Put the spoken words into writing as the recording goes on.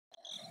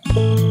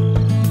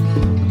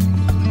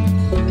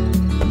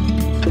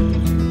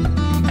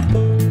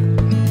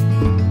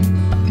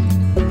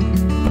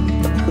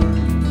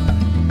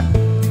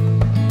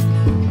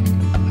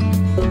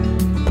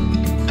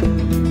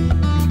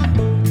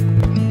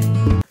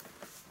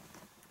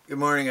Good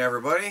morning,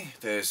 everybody.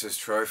 This is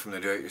Troy from the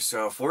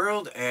Do-It-Yourself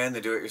World and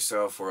the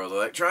Do-It-Yourself World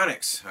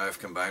Electronics. I've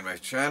combined my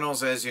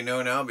channels, as you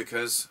know now,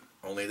 because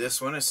only this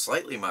one is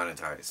slightly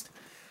monetized.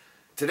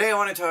 Today I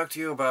want to talk to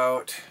you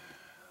about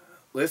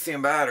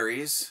lithium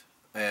batteries,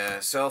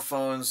 cell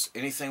phones,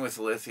 anything with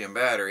a lithium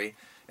battery,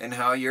 and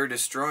how you're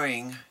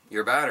destroying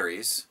your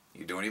batteries.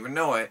 You don't even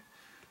know it.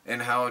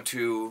 And how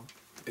to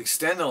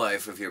extend the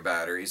life of your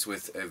batteries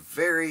with a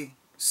very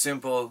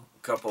simple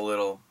couple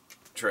little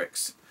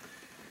tricks.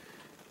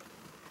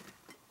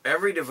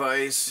 Every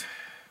device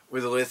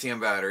with a lithium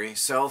battery,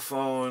 cell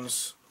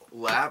phones,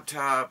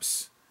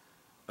 laptops,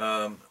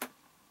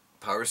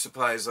 power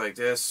supplies like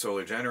this,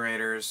 solar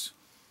generators,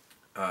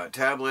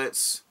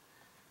 tablets,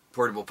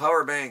 portable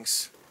power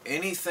banks,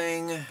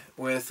 anything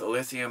with a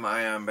lithium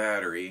ion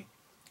battery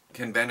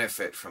can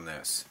benefit from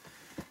this.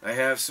 I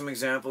have some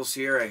examples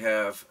here. I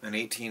have an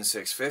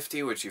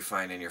 18650, which you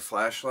find in your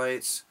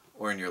flashlights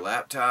or in your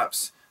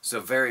laptops. It's a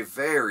very,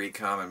 very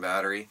common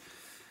battery.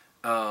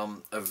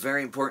 A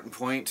very important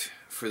point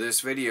for this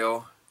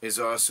video is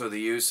also the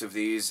use of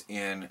these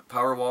in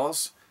power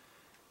walls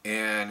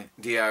and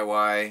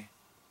DIY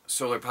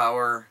solar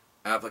power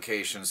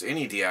applications,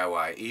 any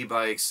DIY,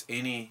 e-bikes,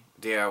 any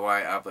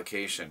DIY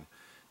application.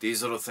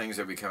 These little things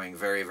are becoming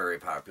very, very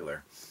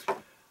popular.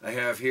 I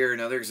have here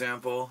another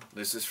example.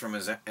 This is from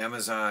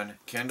Amazon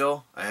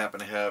Kindle. I happen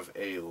to have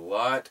a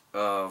lot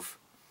of,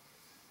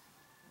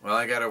 well,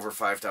 I got over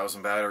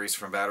 5,000 batteries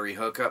from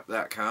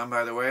batteryhookup.com,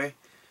 by the way.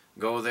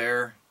 Go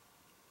there,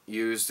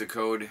 use the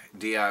code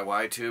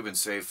DIYTube and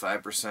save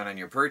 5% on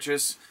your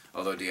purchase.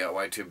 Although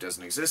DIYTube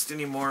doesn't exist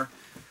anymore,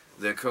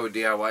 the code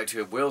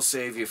DIYTube will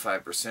save you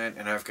 5%,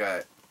 and I've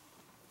got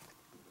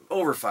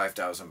over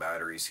 5,000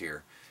 batteries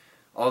here.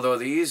 Although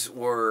these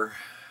were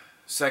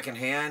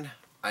secondhand,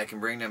 I can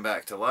bring them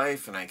back to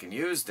life and I can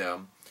use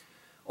them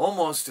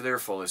almost to their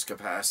fullest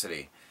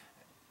capacity.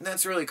 And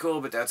that's really cool,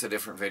 but that's a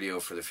different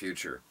video for the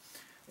future.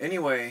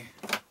 Anyway,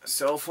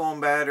 cell phone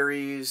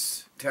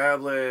batteries,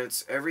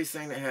 tablets,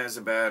 everything that has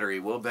a battery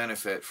will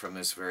benefit from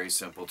this very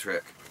simple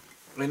trick.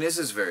 And this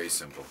is very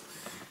simple.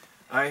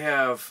 I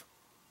have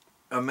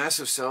a mess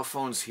of cell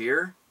phones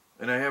here,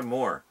 and I have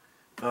more.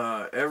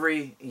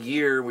 Every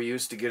year we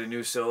used to get a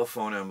new cell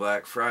phone on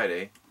Black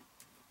Friday.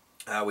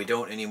 We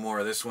don't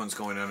anymore. This one's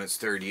going on its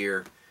third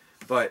year.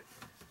 But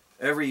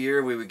every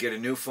year we would get a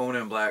new phone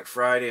on Black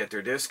Friday at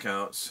their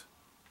discounts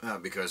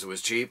because it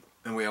was cheap.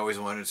 And we always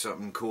wanted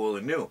something cool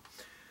and new.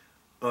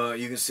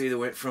 You can see they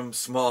went from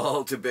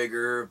small to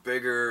bigger,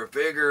 bigger,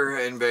 bigger,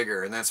 and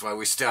bigger. And that's why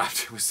we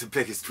stopped. It was the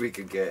biggest we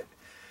could get.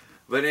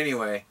 But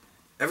anyway,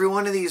 every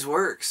one of these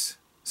works.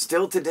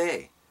 Still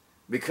today.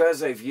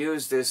 Because I've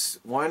used this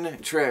one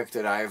trick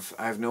that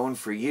I've known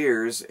for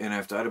years. And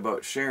I've thought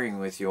about sharing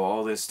with you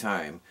all this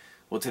time.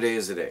 Well, today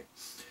is the day.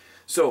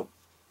 So,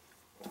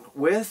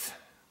 with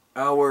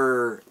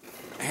our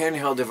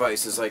handheld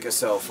devices like a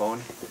cell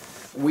phone,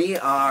 we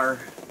are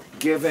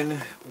given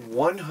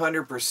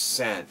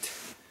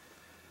 100%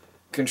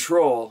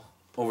 control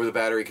over the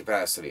battery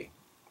capacity.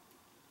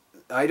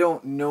 I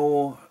don't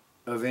know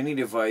of any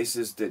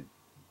devices that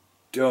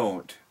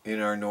don't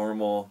in our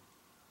normal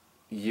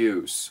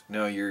use.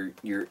 Now your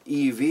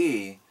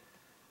EV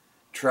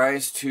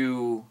tries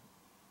to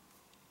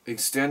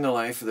extend the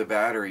life of the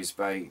batteries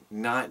by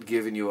not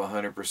giving you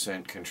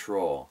 100%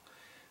 control.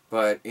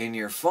 But in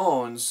your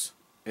phones,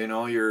 in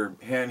all your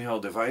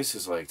handheld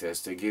devices like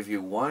this, they give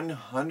you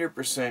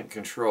 100%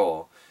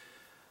 control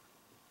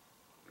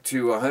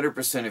to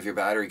 100% of your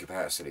battery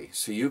capacity.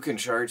 So you can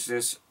charge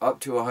this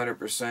up to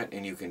 100%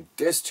 and you can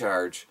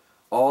discharge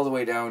all the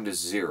way down to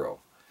 0.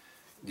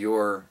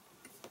 Your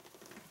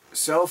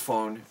cell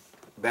phone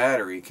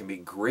battery can be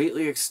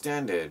greatly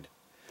extended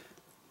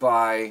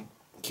by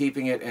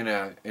keeping it in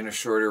a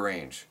shorter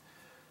range.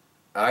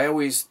 I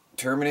always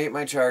terminate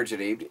my charge at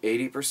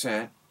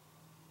 80%.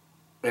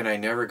 And I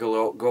never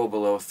go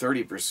below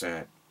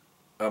 30%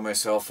 of my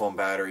cell phone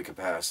battery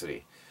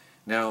capacity.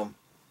 Now,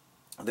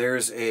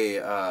 there's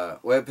a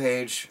web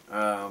page.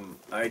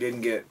 I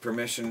didn't get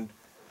permission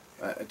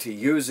to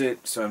use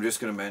it, so I'm just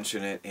going to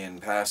mention it in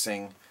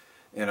passing,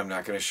 and I'm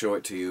not going to show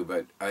it to you.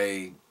 But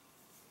I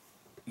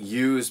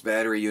use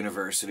Battery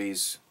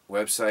University's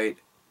website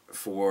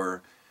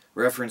for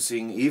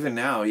referencing. Even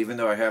now, even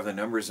though I have the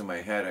numbers in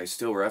my head, I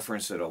still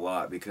reference it a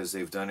lot because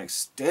they've done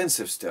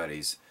extensive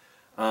studies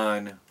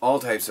on all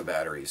types of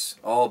batteries,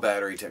 all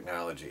battery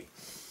technology.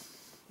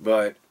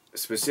 But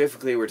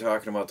specifically we're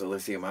talking about the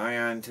lithium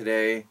ion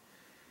today,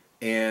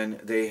 and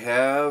they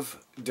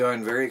have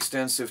done very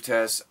extensive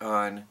tests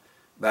on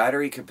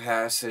battery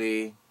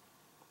capacity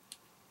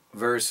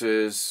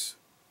versus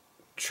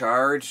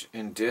charge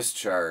and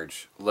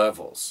discharge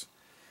levels.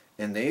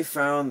 And they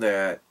found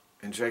that,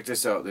 and check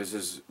this out, this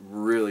is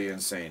really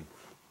insane.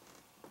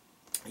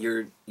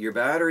 Your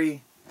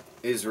battery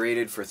is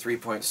rated for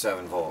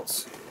 3.7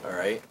 volts,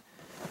 alright?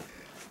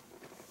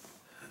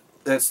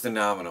 That's the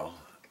nominal.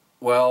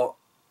 Well,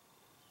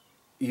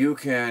 you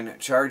can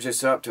charge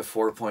this up to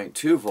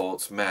 4.2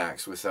 volts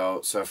max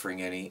without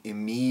suffering any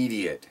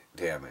immediate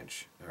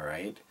damage,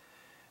 alright?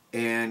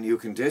 and you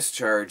can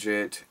discharge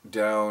it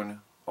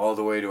down all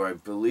the way to, I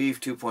believe,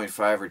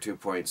 2.5 or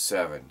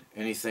 2.7.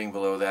 Anything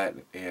below that,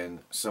 and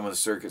some of the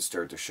circuits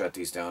start to shut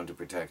these down to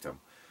protect them.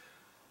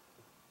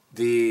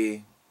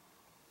 The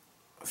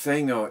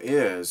thing, though,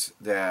 is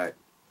that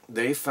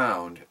they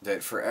found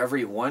that for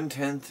every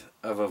 1/10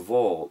 of a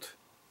volt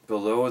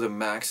below the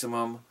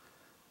maximum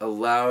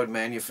allowed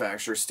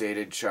manufacturer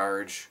stated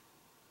charge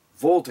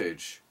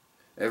voltage,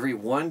 every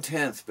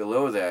 1/10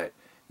 below that,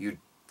 you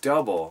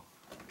double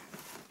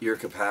your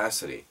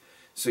capacity.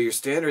 So your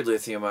standard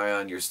lithium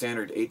ion, your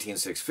standard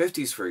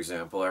 18650s, for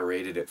example, are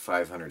rated at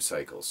 500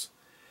 cycles.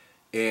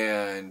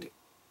 And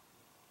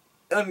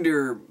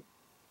under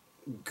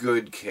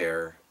good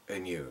care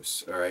and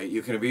use, all right,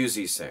 you can abuse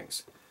these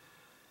things.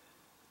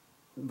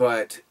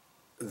 But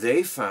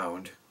they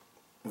found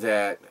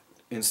that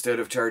instead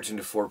of charging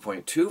to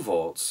 4.2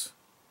 volts,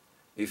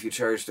 if you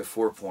charge to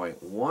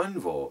 4.1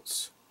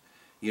 volts,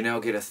 you now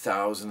get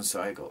 1,000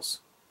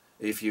 cycles.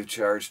 If you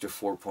charge to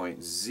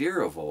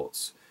 4.0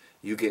 volts,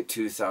 you get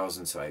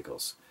 2,000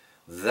 cycles.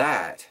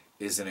 That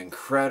is an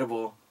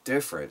incredible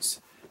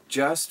difference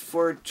just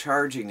for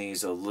charging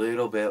these a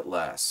little bit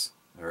less,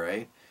 all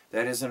right?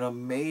 That is an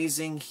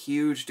amazing,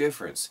 huge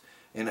difference.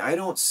 And I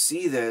don't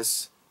see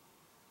this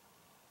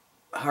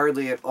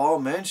hardly at all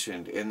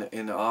mentioned in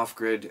the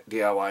off-grid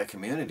DIY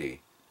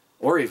community,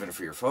 or even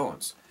for your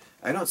phones.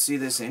 I don't see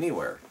this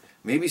anywhere.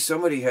 Maybe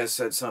somebody has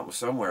said something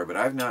somewhere, but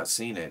I've not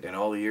seen it in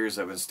all the years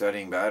I've been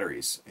studying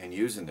batteries and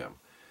using them.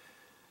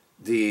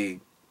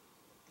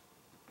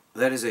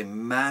 That is a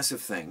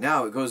massive thing.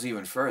 Now it goes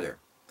even further.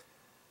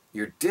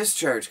 Your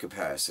discharge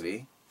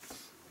capacity,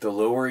 the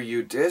lower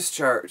you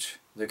discharge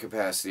the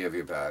capacity of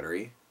your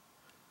battery,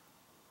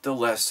 the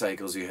less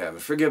cycles you have.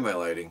 And forgive my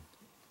lighting.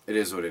 It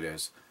is what it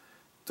is.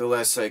 The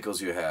less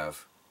cycles you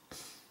have.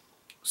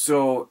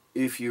 So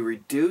if you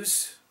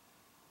reduce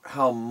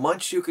how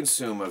much you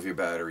consume of your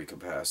battery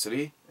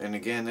capacity, and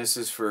again, this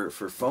is for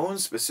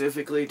phones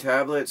specifically,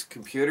 tablets,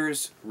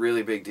 computers,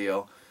 really big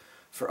deal.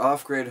 For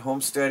off-grid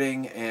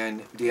homesteading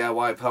and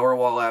DIY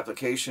Powerwall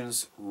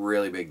applications,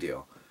 really big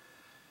deal.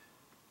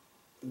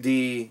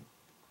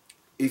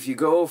 If you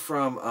go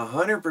from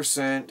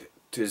 100%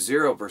 to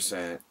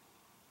 0%,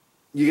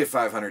 you get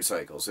 500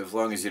 cycles. As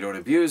long as you don't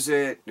abuse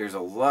it, there's a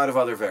lot of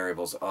other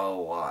variables, a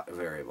lot of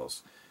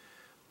variables.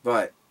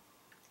 But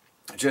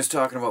just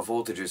talking about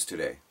voltages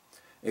today,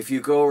 if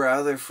you go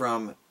rather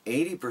from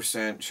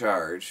 80%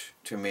 charge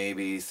to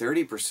maybe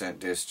 30%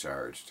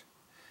 discharged,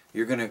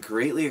 you're going to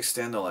greatly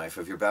extend the life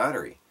of your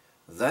battery.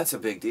 That's a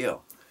big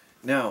deal.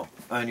 Now,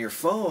 on your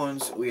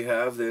phones, we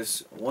have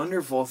this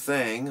wonderful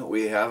thing.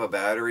 We have a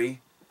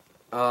battery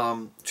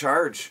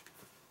charge.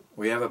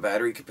 We have a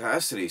battery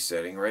capacity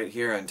setting right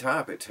here on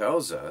top. It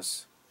tells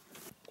us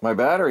my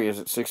battery is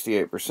at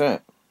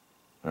 68%.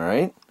 All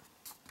right?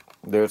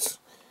 That's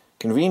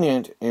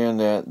convenient in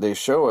that they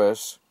show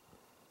us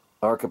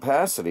our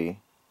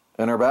capacity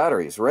and our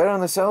batteries right on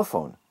the cell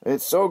phone.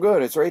 It's so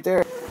good. It's right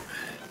there.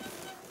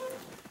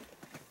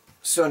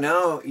 So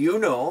now you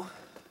know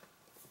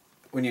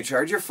when you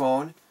charge your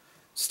phone,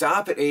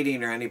 stop at 80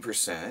 or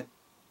 90%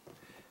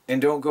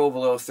 and don't go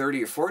below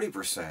 30 or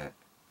 40%.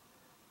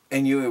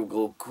 And you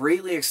will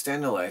greatly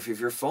extend the life of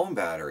your phone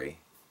battery,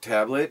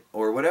 tablet,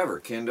 or whatever,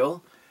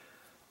 Kindle.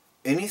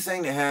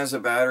 Anything that has a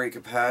battery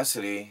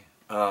capacity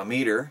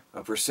meter,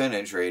 a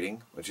percentage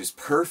rating, which is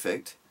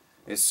perfect.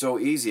 It's so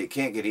easy, it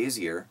can't get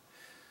easier.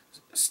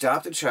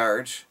 Stop the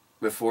charge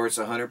before it's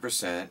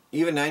 100%.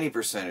 Even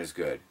 90% is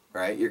good,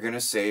 right? You're going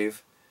to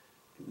save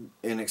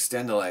and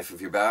extend the life of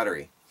your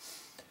battery.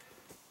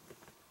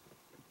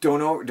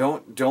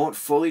 Don't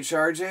fully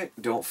charge it,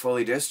 don't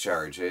fully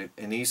discharge it,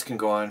 and these can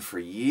go on for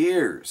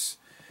years.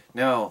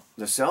 Now,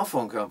 the cell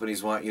phone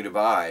companies want you to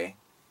buy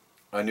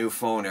a new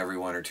phone every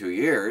 1 or 2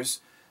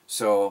 years,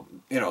 so,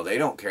 you know, they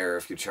don't care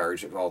if you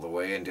charge it all the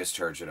way and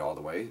discharge it all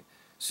the way.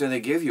 So they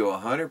give you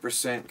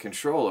 100%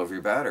 control of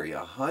your battery.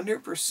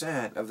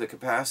 100% of the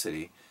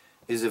capacity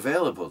is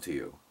available to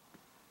you.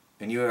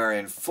 And you are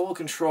in full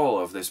control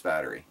of this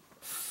battery.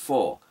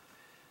 Full.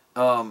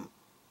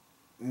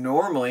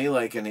 Normally,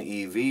 like in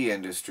the EV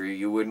industry,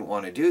 you wouldn't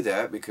want to do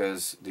that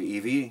because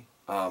the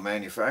EV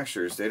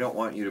manufacturers, they don't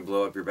want you to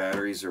blow up your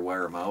batteries or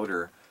wear them out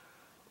or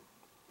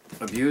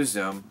abuse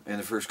them in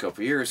the first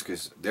couple of years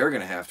because they're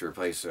going to have to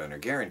replace it under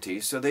guarantee.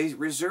 So they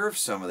reserve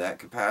some of that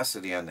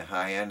capacity on the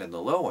high end and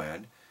the low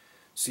end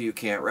so you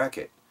can't wreck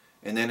it.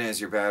 And then as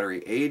your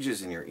battery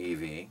ages in your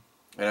EV,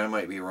 and I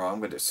might be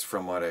wrong, but it's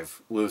from what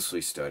I've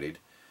loosely studied,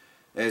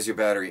 as your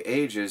battery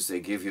ages, they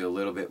give you a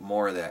little bit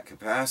more of that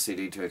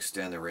capacity to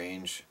extend the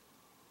range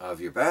of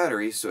your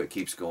battery so it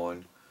keeps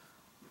going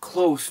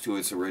close to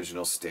its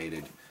original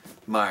stated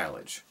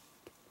mileage.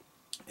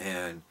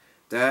 And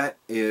that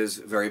is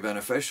very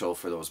beneficial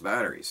for those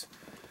batteries.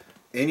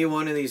 Any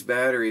one of these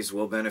batteries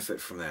will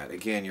benefit from that.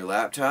 Again, your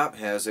laptop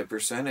has a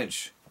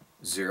percentage,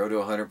 0 to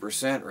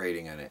 100%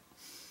 rating in it.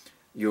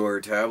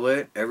 Your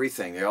tablet,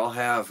 everything, they all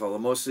have, well,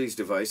 most of these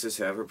devices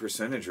have a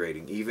percentage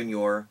rating. Even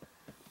your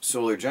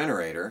solar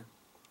generator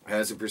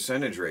has a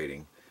percentage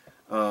rating.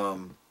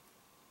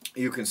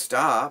 you can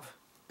stop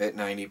at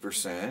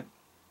 90%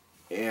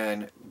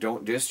 and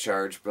don't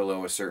discharge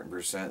below a certain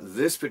percent.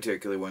 This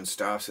particular one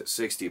stops at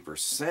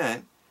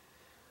 60%,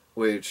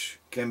 which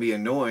can be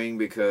annoying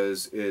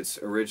because its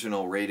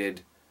original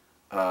rated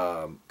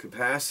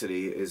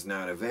capacity is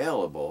not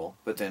available.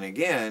 But then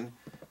again,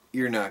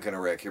 you're not going to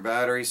wreck your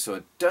battery, so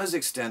it does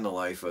extend the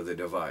life of the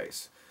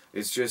device.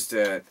 It's just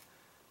that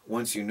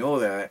once you know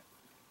that,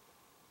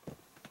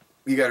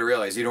 you got to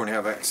realize you don't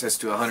have access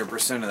to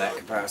 100% of that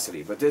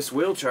capacity. But this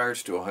will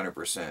charge to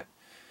 100%.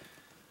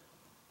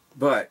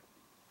 But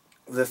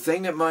the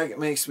thing that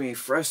makes me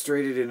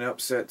frustrated and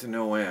upset to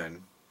no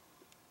end,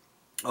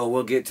 oh,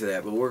 we'll get to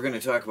that, but we're going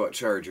to talk about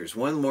chargers.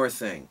 One more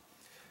thing.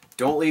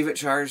 Don't leave it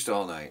charged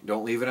all night.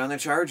 Don't leave it on the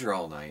charger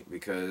all night,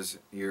 because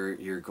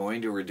you're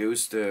going to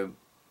reduce the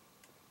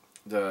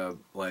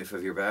life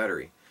of your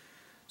battery.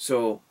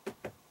 So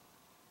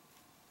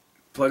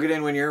plug it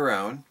in when you're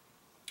around,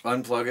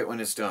 unplug it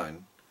when it's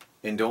done,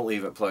 and don't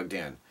leave it plugged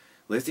in.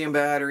 Lithium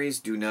batteries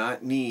do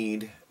not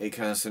need a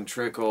constant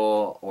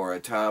trickle or a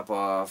top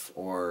off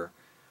or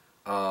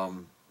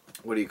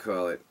what do you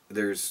call it?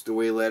 There's the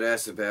way lead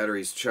acid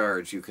batteries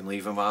charge. You can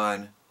leave them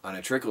on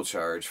a trickle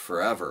charge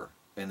forever,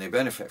 and they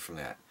benefit from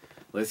that.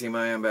 Lithium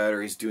ion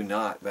batteries do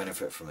not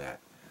benefit from that.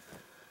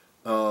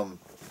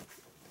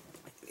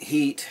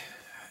 Heat.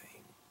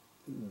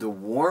 The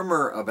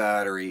warmer a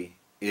battery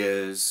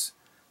is,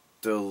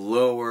 the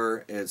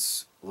lower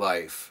its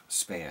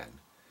lifespan.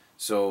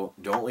 So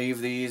don't leave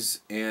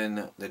these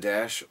in the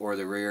dash or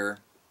the rear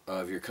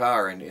of your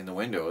car and in the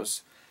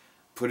windows.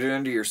 Put it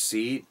under your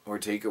seat or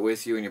take it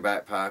with you in your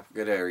back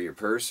pocket or your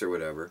purse or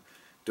whatever.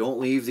 Don't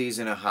leave these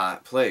in a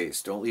hot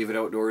place. Don't leave it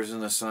outdoors in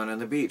the sun on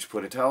the beach.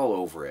 Put a towel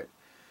over it.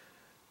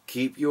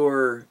 Keep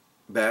your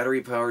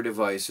battery powered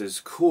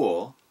devices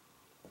cool,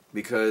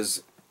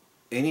 because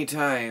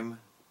anytime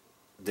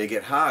they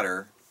get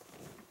hotter,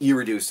 you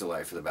reduce the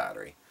life of the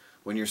battery.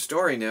 When you're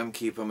storing them,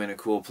 keep them in a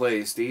cool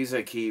place. These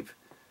I keep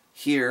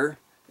here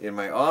in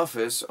my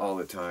office all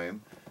the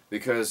time,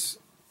 because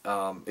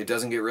it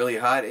doesn't get really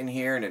hot in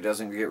here and it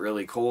doesn't get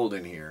really cold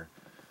in here.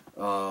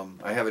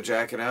 I have a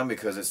jacket on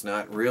because it's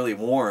not really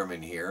warm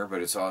in here,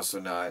 but it's also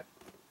not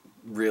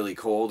really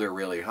cold or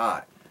really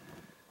hot.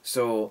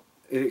 So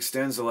it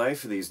extends the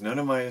life of these. None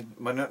of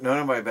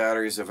my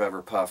batteries have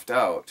ever puffed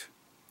out,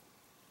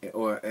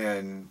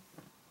 and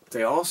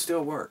they all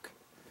still work.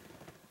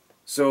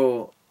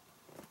 So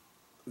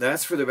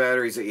that's for the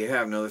batteries that you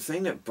have. Now the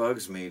thing that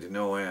bugs me to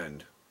no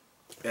end,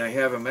 and I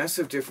have a mess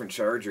of different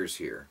chargers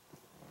here.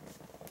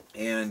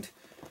 And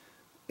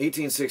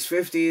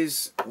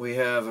 18650s, we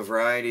have a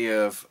variety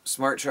of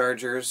smart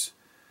chargers.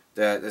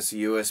 That's a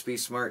USB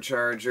smart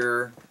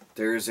charger.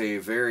 There's a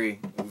very,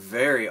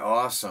 very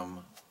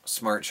awesome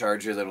smart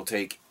charger that'll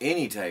take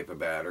any type of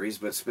batteries,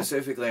 but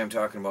specifically I'm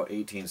talking about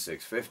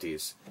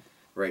 18650s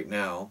right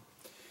now.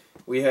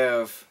 We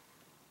have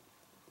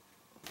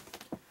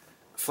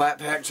flat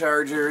pack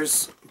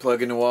chargers,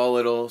 plug in the wall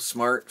little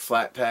smart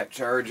flat pack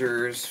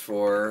chargers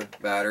for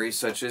batteries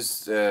such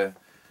as the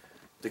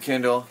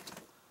Kindle.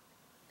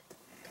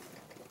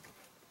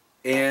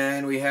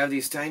 And we have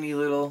these tiny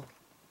little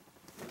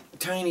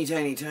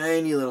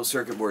little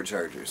circuit board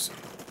chargers.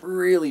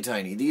 Really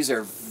tiny. These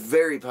are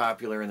very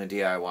popular in the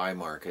DIY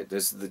market.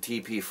 This is the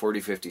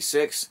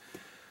TP4056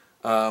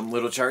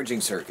 little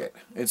charging circuit.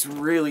 It's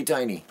really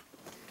tiny.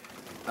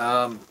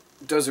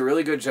 Does a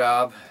really good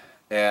job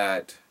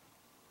at...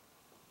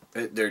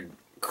 They're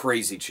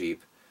crazy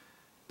cheap.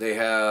 They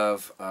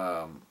have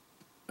a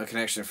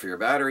connection for your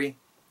battery,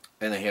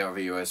 and they have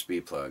a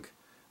USB plug.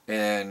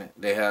 And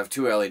they have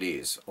two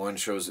LEDs. One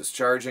shows it's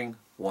charging,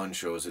 one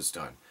shows it's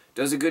done.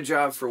 Does a good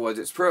job for what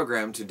it's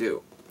programmed to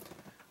do.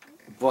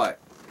 But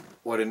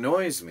what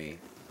annoys me,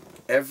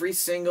 every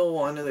single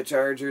one of the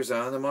chargers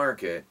on the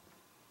market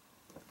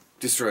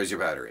destroys your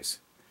batteries.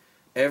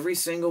 Every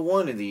single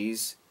one of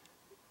these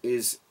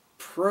is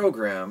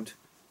programmed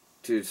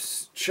to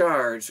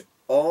charge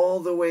all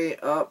the way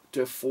up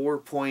to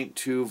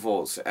 4.2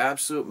 volts, the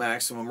absolute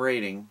maximum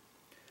rating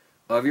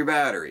of your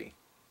battery.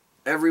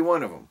 Every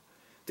one of them.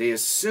 They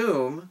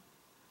assume,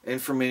 and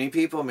for many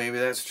people maybe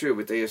that's true,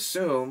 but they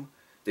assume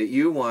that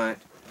you want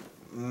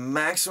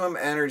maximum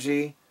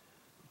energy.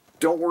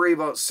 Don't worry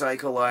about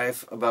cycle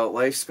life, about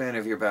lifespan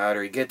of your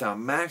battery. Get the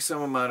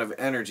maximum amount of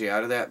energy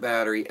out of that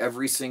battery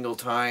every single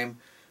time.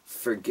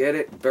 Forget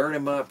it, burn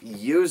them up,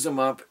 use them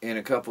up in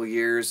a couple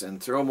years,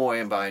 and throw them away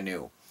and buy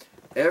new.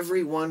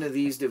 Every one of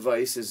these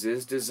devices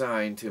is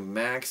designed to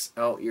max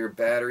out your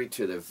battery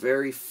to the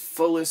very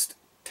fullest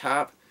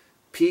top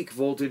peak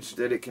voltage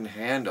that it can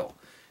handle.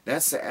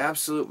 That's the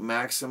absolute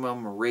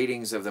maximum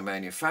ratings of the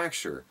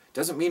manufacturer.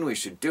 Doesn't mean we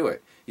should do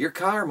it. Your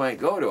car might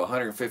go to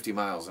 150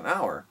 miles an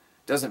hour.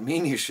 Doesn't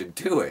mean you should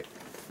do it.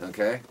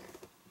 Okay?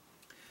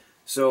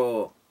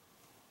 So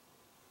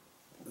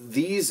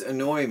these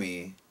annoy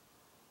me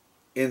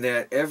in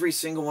that every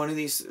single one of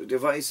these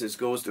devices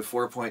goes to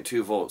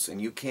 4.2 volts,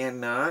 and you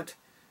cannot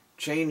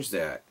change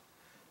that.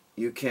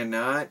 You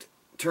cannot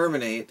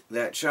terminate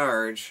that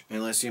charge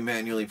unless you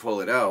manually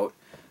pull it out.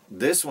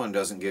 This one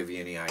doesn't give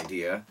you any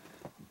idea.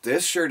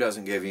 This sure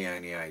doesn't give you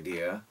any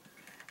idea.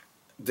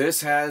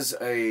 This has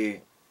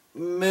a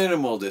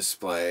minimal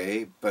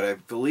display, but I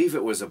believe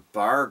it was a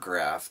bar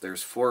graph.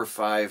 There's 4 or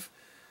 5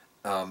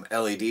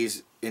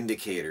 LEDs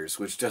indicators,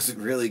 which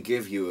doesn't really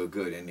give you a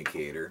good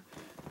indicator.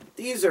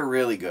 These are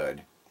really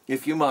good.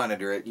 If you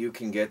monitor it, you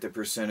can get the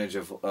percentage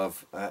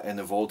and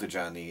the voltage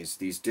on these.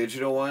 These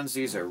digital ones,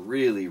 these are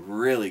really,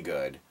 really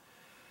good.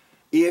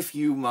 If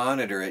you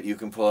monitor it, you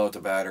can pull out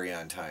the battery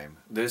on time.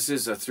 This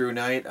is a through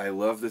night. I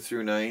love the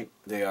through night.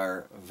 They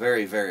are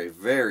very, very,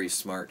 very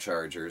smart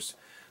chargers,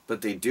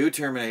 but they do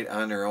terminate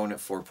on their own at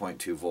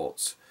 4.2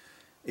 volts.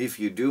 If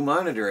you do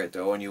monitor it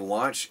though, and you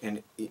watch,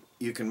 and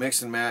you can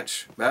mix and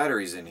match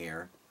batteries in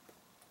here,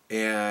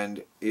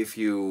 and if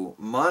you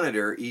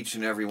monitor each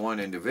and every one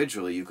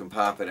individually, you can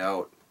pop it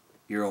out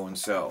your own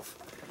self.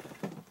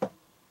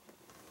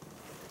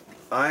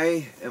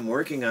 I am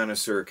working on a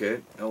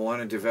circuit. I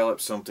want to develop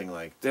something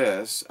like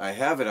this. I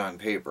have it on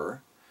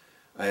paper.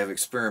 I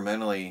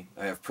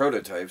have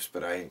prototypes,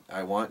 but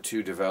I want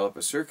to develop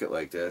a circuit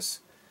like this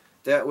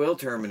that will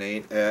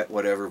terminate at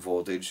whatever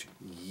voltage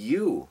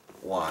you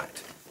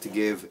want to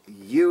give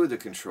you the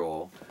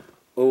control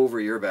over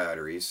your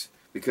batteries.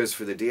 Because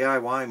for the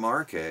DIY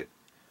market,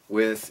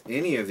 with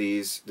any of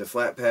these, the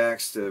flat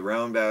packs, the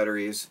round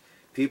batteries,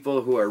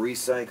 people who are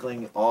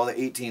recycling all the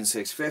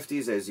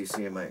 18650s, as you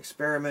see in my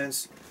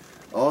experiments,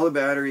 all the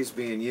batteries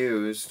being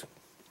used,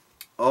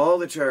 all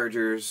the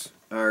chargers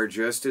are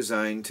just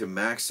designed to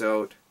max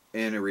out,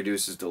 and it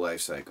reduces the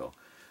life cycle.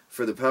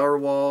 For the power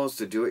walls,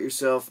 the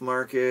do-it-yourself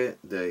market,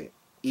 the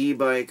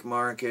e-bike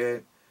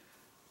market,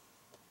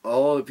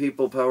 all the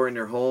people powering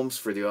their homes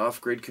for the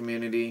off-grid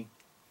community,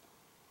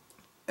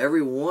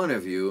 every one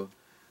of you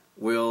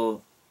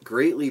will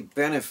greatly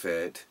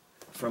benefit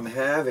from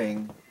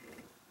having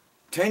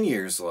 10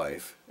 years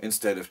life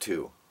instead of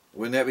 2.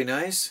 Wouldn't that be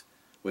nice?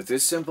 With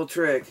this simple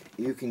trick,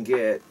 you can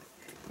get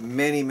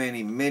many,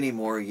 many, many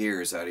more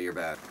years out of your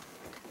battery.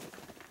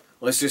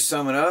 Let's just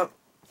sum it up.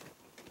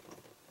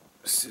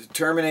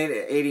 Terminate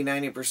at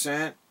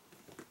 80-90%.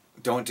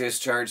 Don't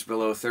discharge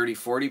below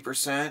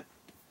 30-40%.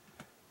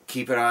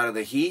 Keep it out of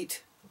the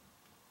heat.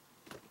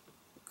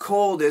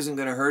 Cold isn't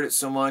going to hurt it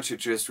so much. It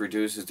just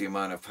reduces the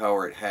amount of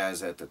power it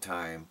has at the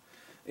time.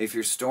 If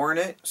you're storing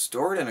it,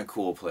 store it in a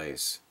cool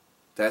place.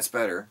 That's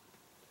better.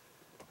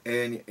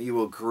 And you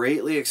will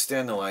greatly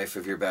extend the life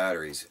of your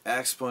batteries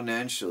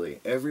exponentially.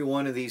 Every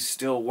one of these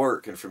still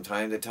work, and from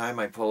time to time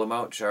I pull them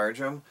out, charge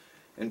them,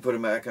 and put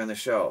them back on the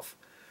shelf.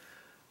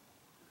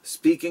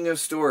 Speaking of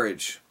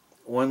storage,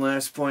 one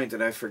last point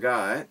that I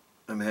forgot.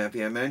 I'm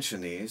happy I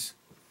mentioned these.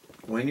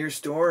 When you're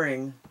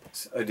storing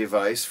a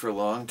device for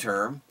long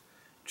term,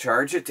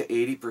 charge it to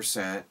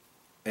 80%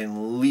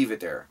 and leave it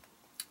there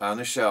on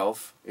the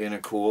shelf in a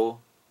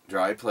cool,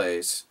 dry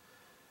place.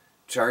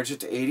 Charge it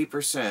to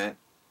 80%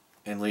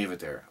 and leave it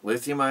there.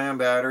 Lithium-ion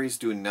batteries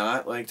do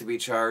not like to be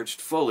charged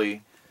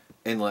fully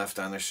and left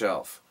on the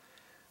shelf.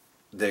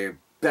 The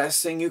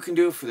best thing you can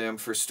do for them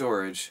for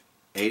storage,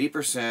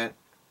 80%,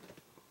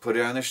 put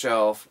it on the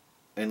shelf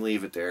and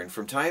leave it there. And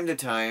from time to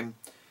time,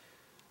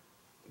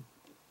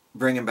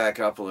 bring them back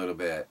up a little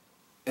bit,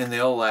 and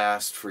they'll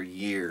last for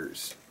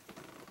years.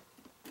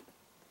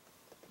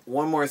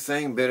 One more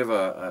thing, bit of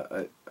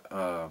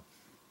a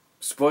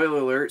spoiler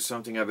alert,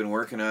 something I've been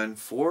working on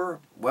for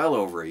well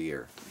over a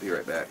year. Be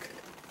right back.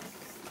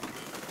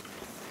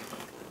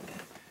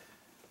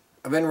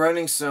 I've been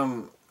running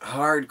some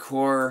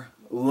hardcore,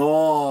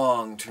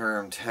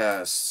 long-term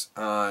tests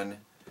on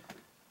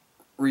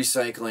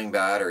recycling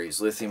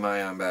batteries,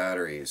 lithium-ion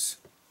batteries.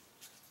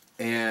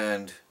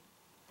 And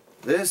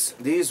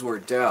these were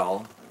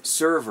Dell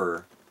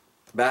server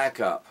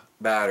backup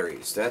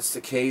batteries. That's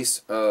the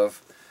case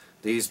of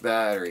these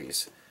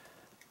batteries.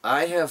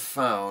 I have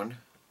found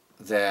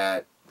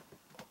that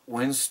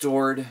when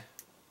stored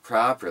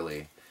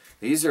properly,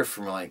 these are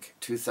from like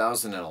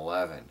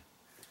 2011.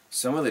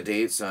 Some of the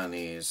dates on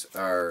these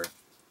are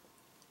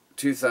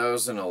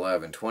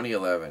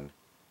 2011,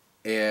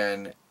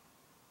 and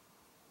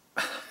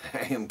I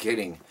am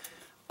getting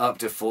up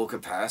to full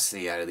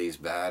capacity out of these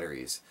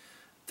batteries.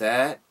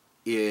 That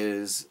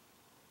is,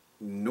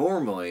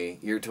 normally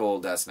you're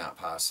told that's not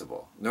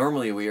possible.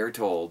 Normally we are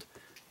told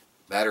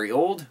battery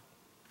old,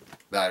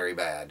 battery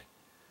bad.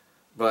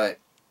 But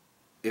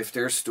if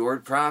they're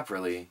stored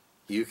properly,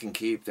 you can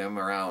keep them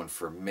around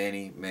for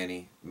many,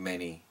 many,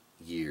 many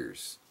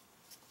years.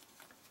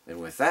 And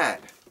with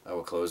that, I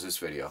will close this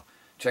video.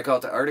 Check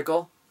out the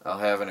article. I'll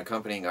have an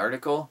accompanying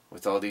article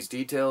with all these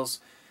details.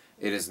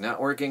 It is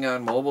not working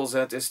on mobiles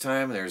at this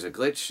time. There's a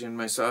glitch in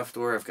my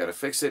software. I've got to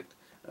fix it.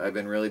 I've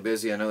been really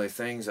busy on other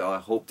things. I'll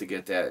hope to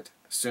get that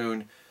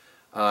soon.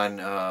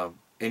 On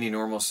any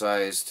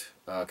normal-sized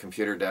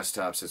computer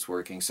desktops, it's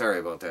working. Sorry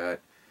about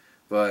that.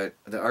 But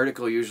the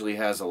article usually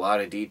has a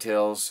lot of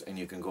details, and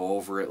you can go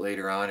over it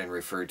later on and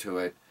refer to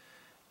it.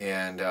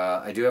 And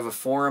I do have a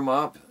forum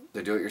up,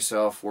 the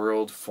Do-It-Yourself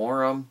World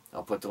Forum.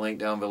 I'll put the link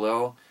down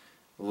below.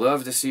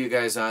 Love to see you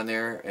guys on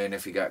there, and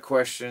if you got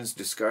questions,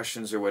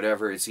 discussions, or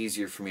whatever, it's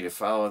easier for me to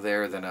follow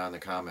there than on the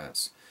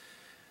comments.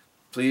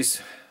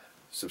 Please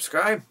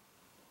subscribe,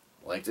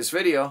 like this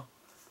video,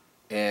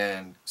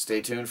 and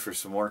stay tuned for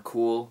some more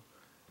cool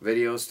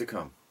videos to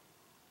come.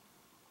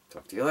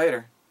 Talk to you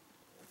later.